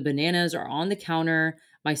 So the bananas are on the counter.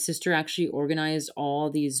 My sister actually organized all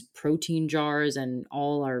these protein jars and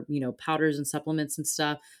all our, powders and supplements and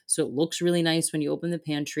stuff. So it looks really nice when you open the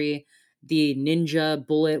pantry. The Ninja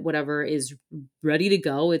Bullet, whatever, is ready to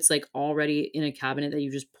go. It's like already in a cabinet that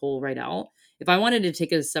you just pull right out. If I wanted to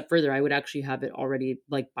take it a step further, I would actually have it already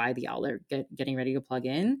like by the outlet, getting ready to plug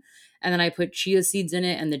in. And then I put chia seeds in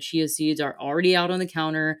it, and the chia seeds are already out on the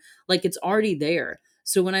counter. Like, it's already there.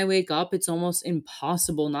 So when I wake up, it's almost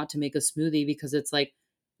impossible not to make a smoothie because it's like,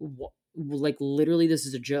 like literally, this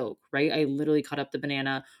is a joke, right? I literally cut up the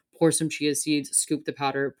banana, pour some chia seeds, scoop the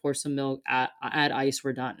powder, pour some milk, add ice,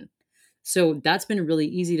 we're done. So that's been really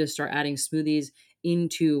easy to start adding smoothies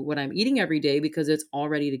into what I'm eating every day because it's all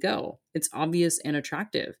ready to go. It's obvious and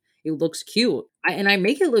attractive. It looks cute. And I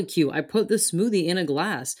make it look cute. I put the smoothie in a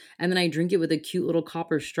glass and then I drink it with a cute little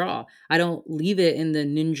copper straw. I don't leave it in the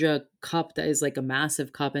Ninja cup that is like a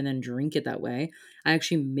massive cup and then drink it that way. I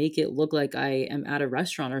actually make it look like I am at a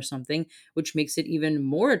restaurant or something, which makes it even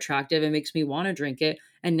more attractive and makes me want to drink it.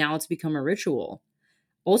 And now it's become a ritual.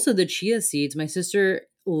 Also, the chia seeds, my sister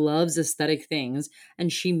loves aesthetic things,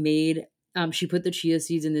 and she put the chia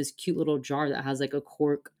seeds in this cute little jar that has like a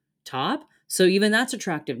cork top. So even that's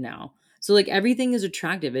attractive now. So like everything is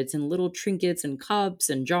attractive. It's in little trinkets and cups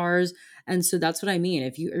and jars. And so that's what I mean.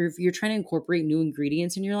 If you're trying to incorporate new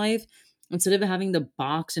ingredients in your life, instead of having the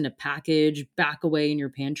box in a package back away in your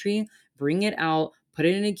pantry, bring it out, put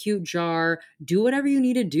it in a cute jar, do whatever you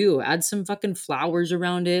need to do. Add some fucking flowers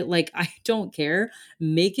around it. Like, I don't care.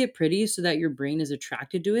 Make it pretty so that your brain is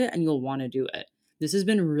attracted to it and you'll want to do it. This has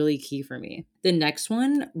been really key for me. The next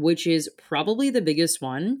one, which is probably the biggest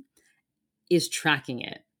one, is tracking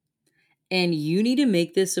it. And you need to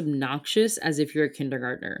make this obnoxious as if you're a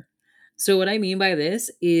kindergartner. So, what I mean by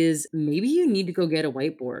this is maybe you need to go get a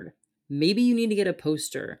whiteboard. Maybe you need to get a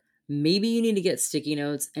poster. Maybe you need to get sticky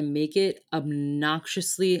notes and make it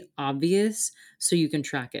obnoxiously obvious so you can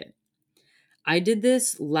track it. I did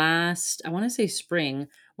this last, I want to say spring,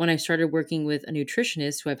 when I started working with a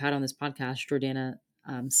nutritionist who I've had on this podcast, Jordana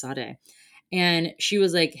Sade. And she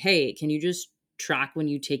was like, hey, can you just track when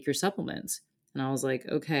you take your supplements? And I was like,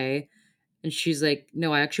 okay. And she's like,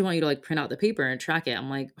 no, I actually want you to like print out the paper and track it. I'm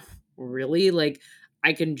like, really? Like,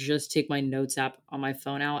 I can just take my notes app on my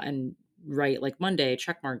phone out and write like Monday,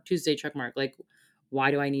 check mark, Tuesday, check mark. Like, why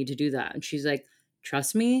do I need to do that? And she's like,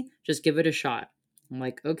 trust me, just give it a shot. I'm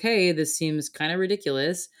like, okay, this seems kind of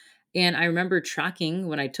ridiculous. And I remember tracking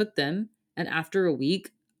when I took them. And after a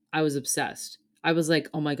week, I was obsessed. I was like,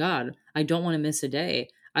 oh my God, I don't want to miss a day.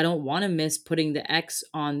 I don't want to miss putting the X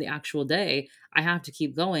on the actual day. I have to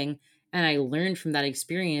keep going. And I learned from that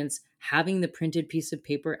experience having the printed piece of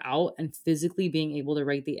paper out and physically being able to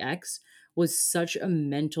write the X was such a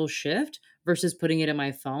mental shift versus putting it in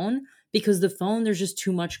my phone because the phone, there's just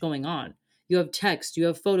too much going on. You have text, you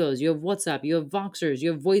have photos, you have WhatsApp, you have Voxers,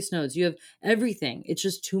 you have voice notes, you have everything. It's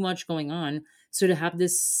just too much going on. So to have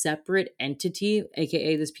this separate entity,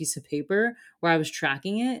 AKA this piece of paper where I was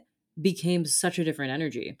tracking it, became such a different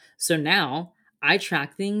energy. So now I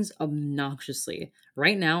track things obnoxiously.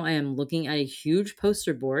 Right now, I am looking at a huge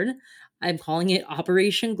poster board. I'm calling it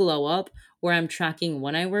Operation Glow Up, where I'm tracking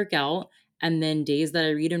when I work out and then days that I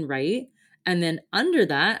read and write. And then under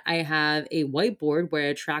that, I have a whiteboard where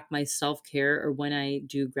I track my self care or when I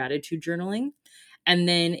do gratitude journaling. And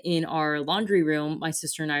then in our laundry room, my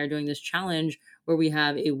sister and I are doing this challenge where we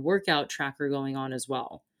have a workout tracker going on as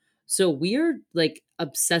well. So we are like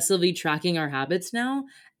obsessively tracking our habits now.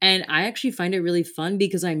 And I actually find it really fun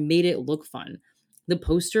because I made it look fun. The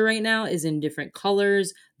poster right now is in different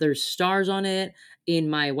colors. There's stars on it. In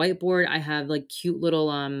my whiteboard, I have like cute little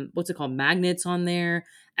what's it called, magnets on there.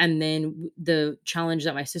 And then the challenge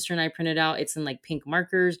that my sister and I printed out, it's in like pink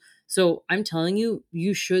markers. So I'm telling you,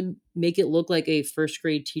 you should make it look like a first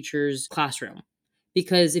grade teacher's classroom.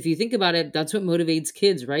 Because if you think about it, that's what motivates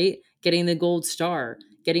kids, right? Getting the gold star,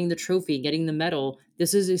 getting the trophy, getting the medal.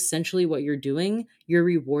 This is essentially what you're doing. You're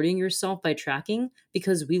rewarding yourself by tracking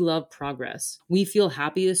because we love progress. We feel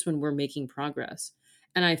happiest when we're making progress.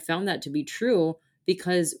 And I found that to be true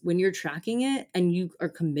because when you're tracking it and you are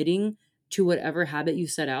committing to whatever habit you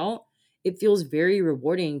set out, it feels very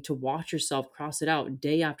rewarding to watch yourself cross it out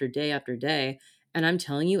day after day after day. And I'm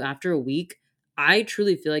telling you, after a week, I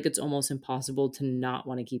truly feel like it's almost impossible to not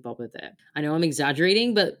want to keep up with it. I know I'm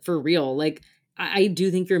exaggerating, but for real, like I do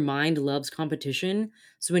think your mind loves competition.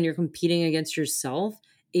 So when you're competing against yourself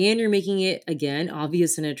and you're making it again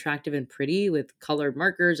obvious and attractive and pretty with colored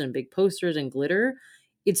markers and big posters and glitter,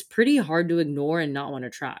 it's pretty hard to ignore and not want to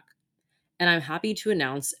track. And I'm happy to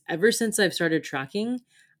announce ever since I've started tracking,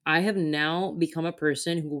 I have now become a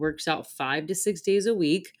person who works out 5 to 6 days a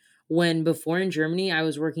week. When before in Germany, I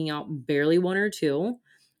was working out barely one or two.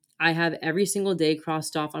 I have every single day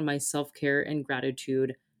crossed off on my self care and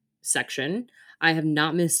gratitude section. I have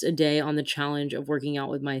not missed a day on the challenge of working out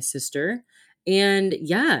with my sister. And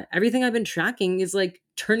yeah, everything I've been tracking is like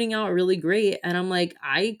turning out really great. And I'm like,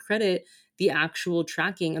 I credit the actual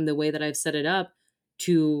tracking and the way that I've set it up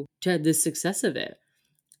to the success of it.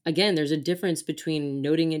 Again, there's a difference between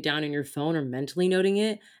noting it down in your phone or mentally noting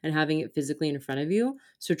it and having it physically in front of you.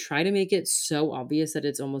 So try to make it so obvious that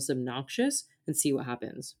it's almost obnoxious and see what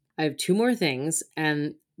happens. I have two more things.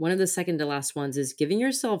 And one of the second to last ones is giving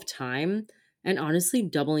yourself time and honestly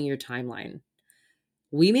doubling your timeline.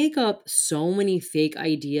 We make up so many fake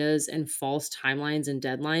ideas and false timelines and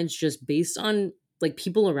deadlines just based on like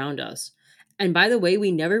people around us. And by the way,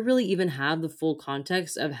 we never really even have the full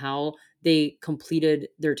context of how they completed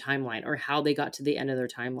their timeline or how they got to the end of their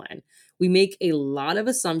timeline. We make a lot of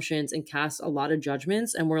assumptions and cast a lot of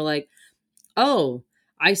judgments, and we're like, oh,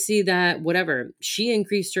 I see that whatever, she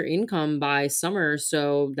increased her income by summer.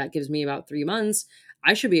 So that gives me about 3 months.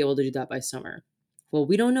 I should be able to do that by summer. Well,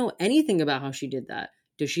 we don't know anything about how she did that.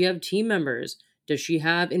 Does she have team members? Does she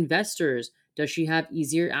have investors? Does she have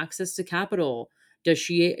easier access to capital? Did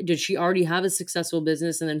she already have a successful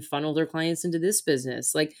business and then funnel their clients into this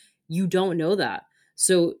business? Like you don't know that.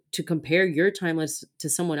 So to compare your timeless to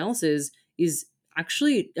someone else's is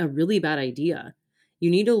actually a really bad idea.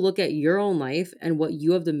 You need to look at your own life and what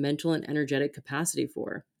you have the mental and energetic capacity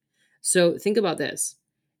for. So think about this.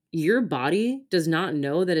 Your body does not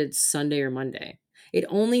know that it's Sunday or Monday. It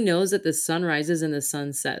only knows that the sun rises and the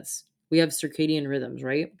sun sets. We have circadian rhythms,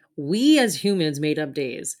 right? We as humans made up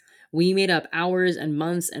days. We made up hours and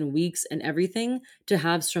months and weeks and everything to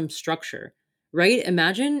have some structure, right?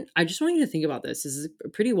 Imagine, I just want you to think about this. This is a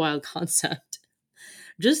pretty wild concept.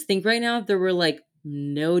 Just think right now if there were like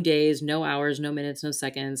no days, no hours, no minutes, no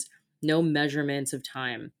seconds, no measurements of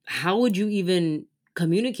time. How would you even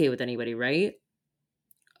communicate with anybody, right?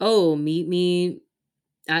 Oh, meet me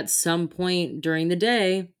at some point during the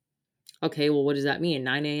day. Okay, well, what does that mean?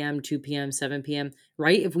 9 a.m., 2 p.m., 7 p.m.,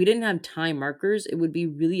 right? If we didn't have time markers, it would be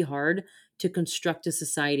really hard to construct a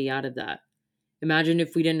society out of that. Imagine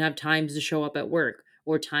if we didn't have times to show up at work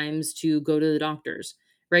or times to go to the doctors,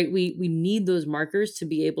 right? We need those markers to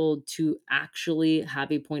be able to actually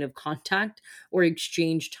have a point of contact or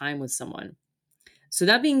exchange time with someone. So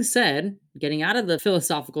that being said, getting out of the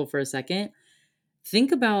philosophical for a second,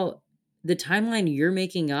 think about the timeline you're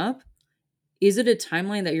making up. Is it a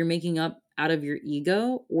timeline that you're making up out of your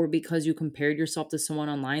ego or because you compared yourself to someone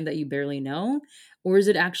online that you barely know? Or is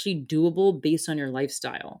it actually doable based on your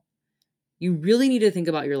lifestyle? You really need to think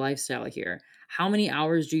about your lifestyle here. How many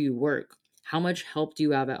hours do you work? How much help do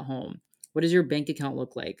you have at home? What does your bank account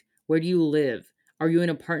look like? Where do you live? Are you in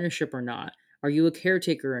a partnership or not? Are you a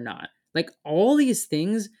caretaker or not? Like all these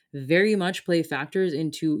things very much play factors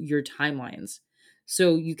into your timelines.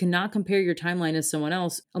 So you cannot compare your timeline to someone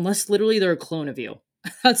else unless literally they're a clone of you.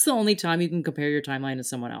 That's the only time you can compare your timeline to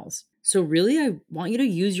someone else. So really, I want you to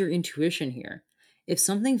use your intuition here. If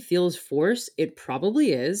something feels forced, it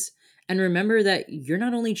probably is, and remember that you're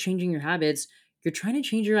not only changing your habits, you're trying to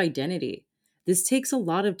change your identity. This takes a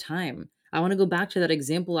lot of time. I want to go back to that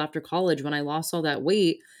example after college when I lost all that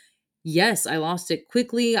weight. Yes, I lost it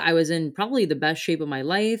quickly. I was in probably the best shape of my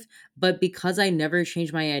life, but because I never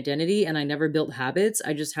changed my identity and I never built habits,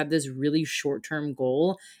 I just had this really short-term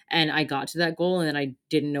goal and I got to that goal and then I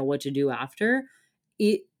didn't know what to do after.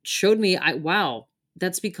 It showed me wow,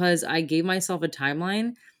 that's because I gave myself a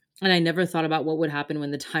timeline and I never thought about what would happen when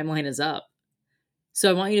the timeline is up. So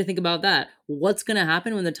I want you to think about that. What's going to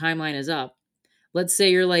happen when the timeline is up? Let's say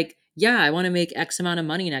you're like, "Yeah, I want to make X amount of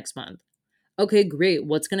money next month." Okay, great.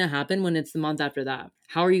 What's going to happen when it's the month after that?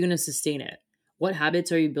 How are you going to sustain it? What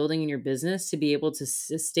habits are you building in your business to be able to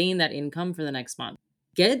sustain that income for the next month?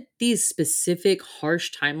 Get these specific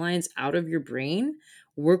harsh timelines out of your brain,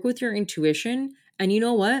 work with your intuition, and you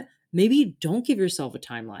know what? Maybe don't give yourself a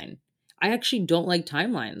timeline. I actually don't like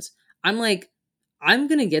timelines. I'm like, I'm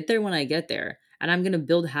going to get there when I get there, and I'm going to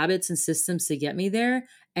build habits and systems to get me there.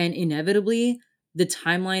 And inevitably, the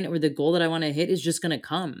timeline or the goal that I want to hit is just going to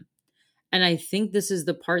come. And I think this is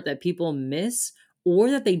the part that people miss or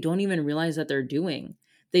that they don't even realize that they're doing.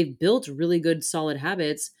 They've built really good, solid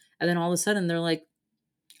habits. And then all of a sudden they're like,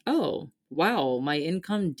 oh, wow, my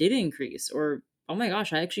income did increase. Or, oh my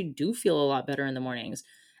gosh, I actually do feel a lot better in the mornings.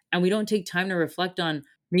 And we don't take time to reflect on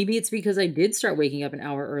maybe it's because I did start waking up an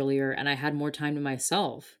hour earlier and I had more time to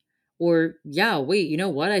myself. Or, yeah, wait, you know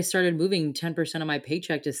what? I started moving 10% of my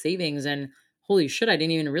paycheck to savings and holy shit, I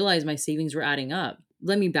didn't even realize my savings were adding up.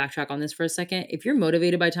 Let me backtrack on this for a second. If you're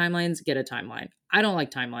motivated by timelines, get a timeline. I don't like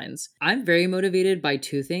timelines. I'm very motivated by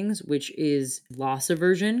two things, which is loss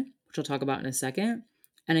aversion, which I'll talk about in a second,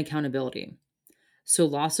 and accountability. So,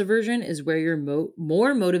 loss aversion is where you're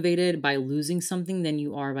more motivated by losing something than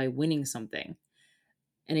you are by winning something.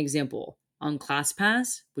 An example on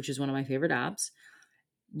ClassPass, which is one of my favorite apps,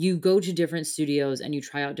 you go to different studios and you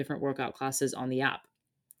try out different workout classes on the app.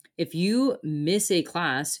 If you miss a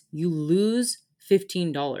class, you lose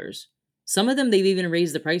 $15. Some of them, they've even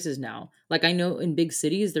raised the prices now. Like I know in big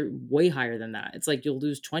cities, they're way higher than that. It's like you'll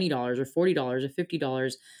lose $20 or $40 or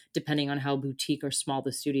 $50, depending on how boutique or small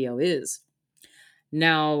the studio is.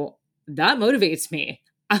 Now, that motivates me.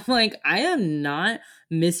 I'm like, I am not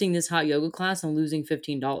missing this hot yoga class and losing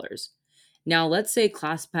 $15. Now, let's say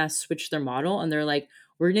ClassPass switched their model and they're like,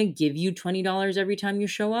 we're going to give you $20 every time you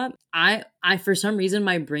show up. I for some reason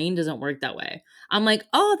my brain doesn't work that way. I'm like,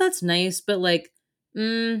 "Oh, that's nice, but like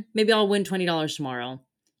maybe I'll win $20 tomorrow.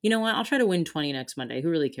 You know what? I'll try to win 20 next Monday. Who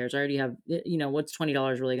really cares? I already have, what's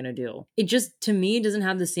 $20 really going to do?" It just to me doesn't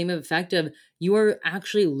have the same effect of you are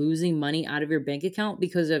actually losing money out of your bank account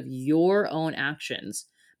because of your own actions.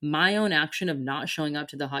 My own action of not showing up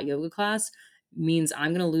to the hot yoga class means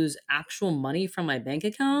I'm going to lose actual money from my bank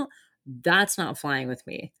account. That's not flying with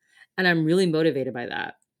me. And I'm really motivated by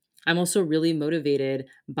that. I'm also really motivated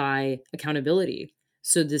by accountability.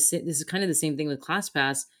 So this is kind of the same thing with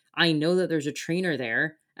ClassPass. I know that there's a trainer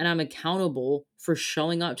there and I'm accountable for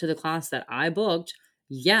showing up to the class that I booked.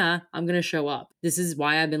 Yeah, I'm going to show up. This is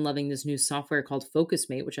why I've been loving this new software called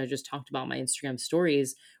FocusMate, which I just talked about in my Instagram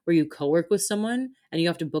stories, where you co-work with someone and you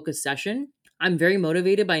have to book a session. I'm very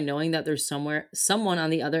motivated by knowing that there's someone on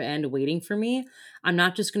the other end waiting for me. I'm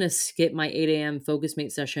not just going to skip my 8 a.m.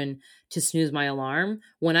 FocusMate session to snooze my alarm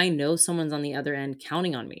when I know someone's on the other end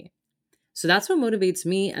counting on me. So that's what motivates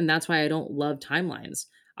me. And that's why I don't love timelines.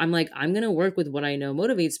 I'm like, I'm going to work with what I know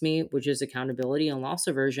motivates me, which is accountability and loss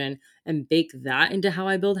aversion, and bake that into how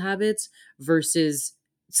I build habits versus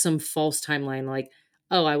some false timeline like,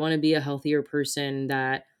 oh, I want to be a healthier person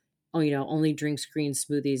that, oh, only drinks green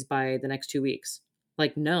smoothies by the next 2 weeks.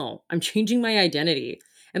 Like, no, I'm changing my identity.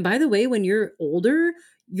 And by the way, when you're older,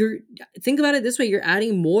 you're think about it this way, you're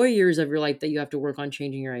adding more years of your life that you have to work on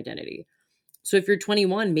changing your identity. So if you're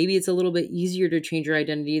 21, maybe it's a little bit easier to change your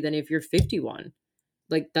identity than if you're 51.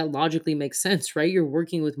 Like that logically makes sense, right? You're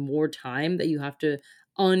working with more time that you have to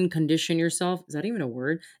uncondition yourself. Is that even a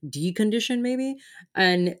word? Decondition, maybe?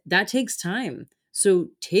 And that takes time. So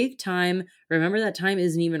take time. Remember that time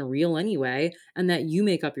isn't even real anyway, and that you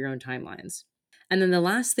make up your own timelines. And then the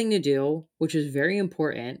last thing to do, which is very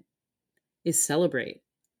important, is celebrate.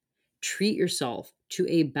 Treat yourself to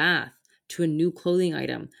a bath, to a new clothing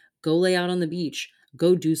item. Go lay out on the beach.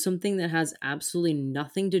 Go do something that has absolutely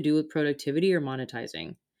nothing to do with productivity or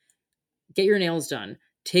monetizing. Get your nails done.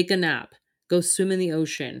 Take a nap. Go swim in the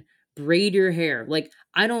ocean. Braid your hair. Like,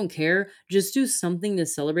 I don't care. Just do something to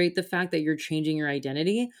celebrate the fact that you're changing your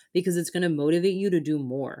identity because it's going to motivate you to do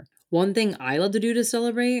more. One thing I love to do to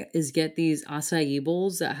celebrate is get these acai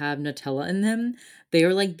bowls that have Nutella in them. They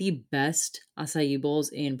are like the best acai bowls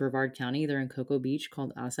in Brevard County. They're in Cocoa Beach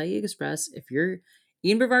called Acai Express. If you're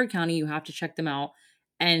in Brevard County, you have to check them out.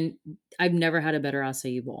 And I've never had a better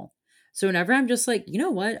acai bowl. So whenever I'm just like, you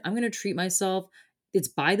know what, I'm going to treat myself. It's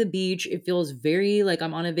by the beach. It feels very like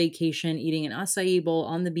I'm on a vacation eating an acai bowl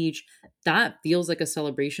on the beach. That feels like a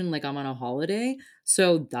celebration, like I'm on a holiday.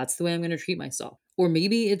 So that's the way I'm going to treat myself. Or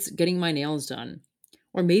maybe it's getting my nails done.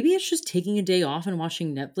 Or maybe it's just taking a day off and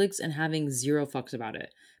watching Netflix and having zero fucks about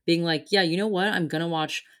it. Being like, yeah, you know what? I'm going to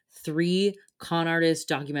watch 3 con artist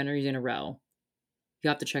documentaries in a row. You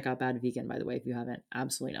have to check out Bad Vegan, by the way, if you haven't.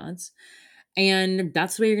 Absolutely nuts. And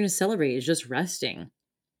that's the way you're going to celebrate, is just resting.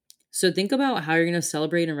 So think about how you're going to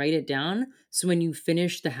celebrate and write it down. So when you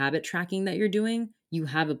finish the habit tracking that you're doing, you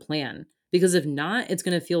have a plan. Because if not, it's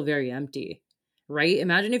going to feel very empty, right?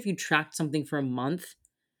 Imagine if you tracked something for a month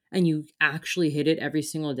and you actually hit it every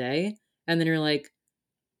single day. And then you're like,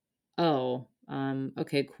 oh,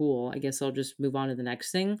 okay, cool. I guess I'll just move on to the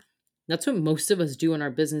next thing. That's what most of us do in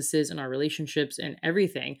our businesses and our relationships and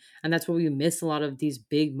everything. And that's why we miss a lot of these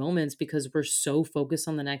big moments because we're so focused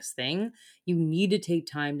on the next thing. You need to take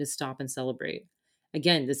time to stop and celebrate.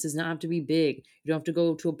 Again, this does not have to be big. You don't have to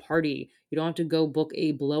go to a party. You don't have to go book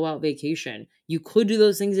a blowout vacation. You could do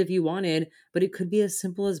those things if you wanted, but it could be as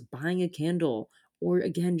simple as buying a candle or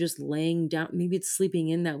again, just laying down. Maybe it's sleeping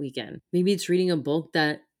in that weekend. Maybe it's reading a book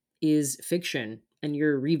that is fiction and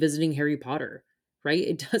you're revisiting Harry Potter, right?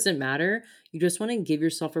 It doesn't matter. You just want to give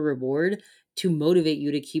yourself a reward to motivate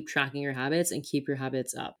you to keep tracking your habits and keep your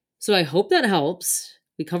habits up. So I hope that helps.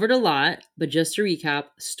 We covered a lot, but just to recap,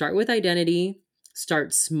 start with identity,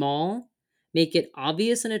 start small, make it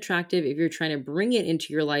obvious and attractive if you're trying to bring it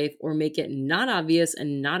into your life, or make it not obvious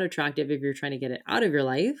and not attractive if you're trying to get it out of your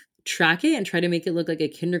life. Track it and try to make it look like a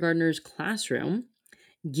kindergartner's classroom.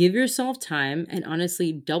 Give yourself time and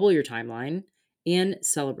honestly double your timeline and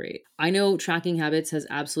celebrate. I know tracking habits has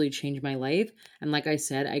absolutely changed my life. And like I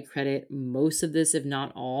said, I credit most of this, if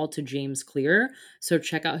not all, to James Clear. So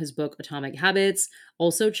check out his book, Atomic Habits.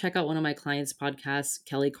 Also, check out one of my clients' podcasts,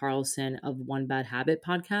 Kelly Carlson of One Bad Habit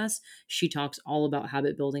podcast. She talks all about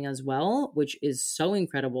habit building as well, which is so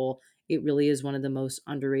incredible. It really is one of the most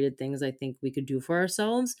underrated things I think we could do for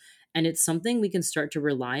ourselves. And it's something we can start to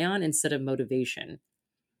rely on instead of motivation.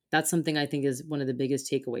 That's something I think is one of the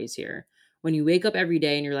biggest takeaways here. When you wake up every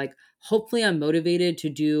day and you're like, hopefully I'm motivated to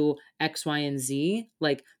do X, Y, and Z,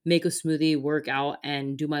 like make a smoothie, work out,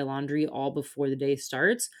 and do my laundry all before the day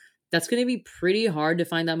starts, that's going to be pretty hard to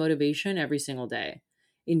find that motivation every single day.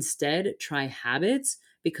 Instead, try habits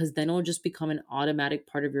because then it'll just become an automatic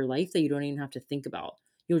part of your life that you don't even have to think about.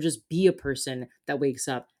 You'll just be a person that wakes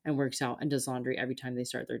up and works out and does laundry every time they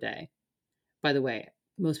start their day. By the way,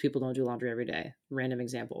 most people don't do laundry every day. Random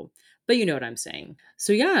example. But you know what I'm saying.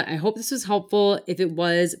 So yeah, I hope this was helpful. If it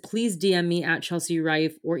was, please DM me at Chelsea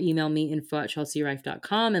Rife or email me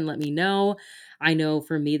info@chelsearife.com and let me know. I know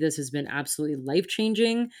for me, this has been absolutely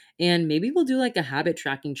life-changing. And maybe we'll do like a habit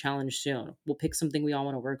tracking challenge soon. We'll pick something we all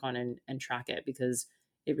want to work on and track it because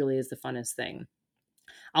it really is the funnest thing.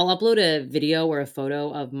 I'll upload a video or a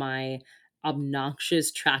photo of my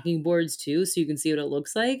obnoxious tracking boards too, so you can see what it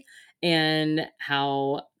looks like and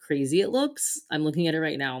how crazy it looks. I'm looking at it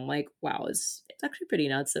right now. I'm like, wow, it's actually pretty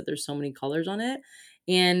nuts that there's so many colors on it.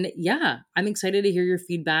 And yeah, I'm excited to hear your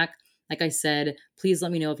feedback. Like I said, please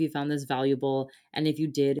let me know if you found this valuable. And if you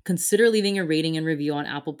did, consider leaving a rating and review on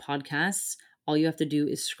Apple Podcasts. All you have to do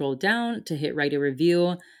is scroll down to hit write a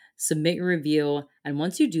review, submit your review. And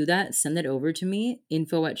once you do that, send it over to me,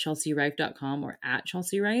 info@chelsearife.com or at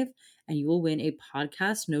Chelsea Rife, and you will win a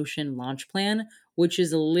Podcast Notion launch plan, which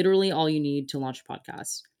is literally all you need to launch a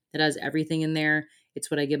podcast. It has everything in there.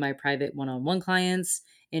 It's what I give my private one-on-one clients.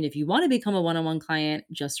 And if you want to become a one-on-one client,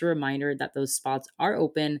 just a reminder that those spots are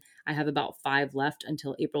open. I have about 5 left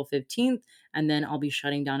until April 15th, and then I'll be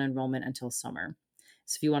shutting down enrollment until summer.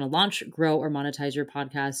 So if you want to launch, grow, or monetize your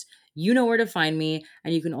podcast, you know where to find me.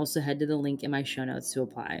 And you can also head to the link in my show notes to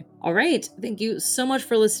apply. All right. Thank you so much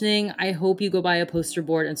for listening. I hope you go buy a poster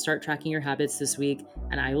board and start tracking your habits this week.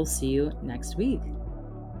 And I will see you next week.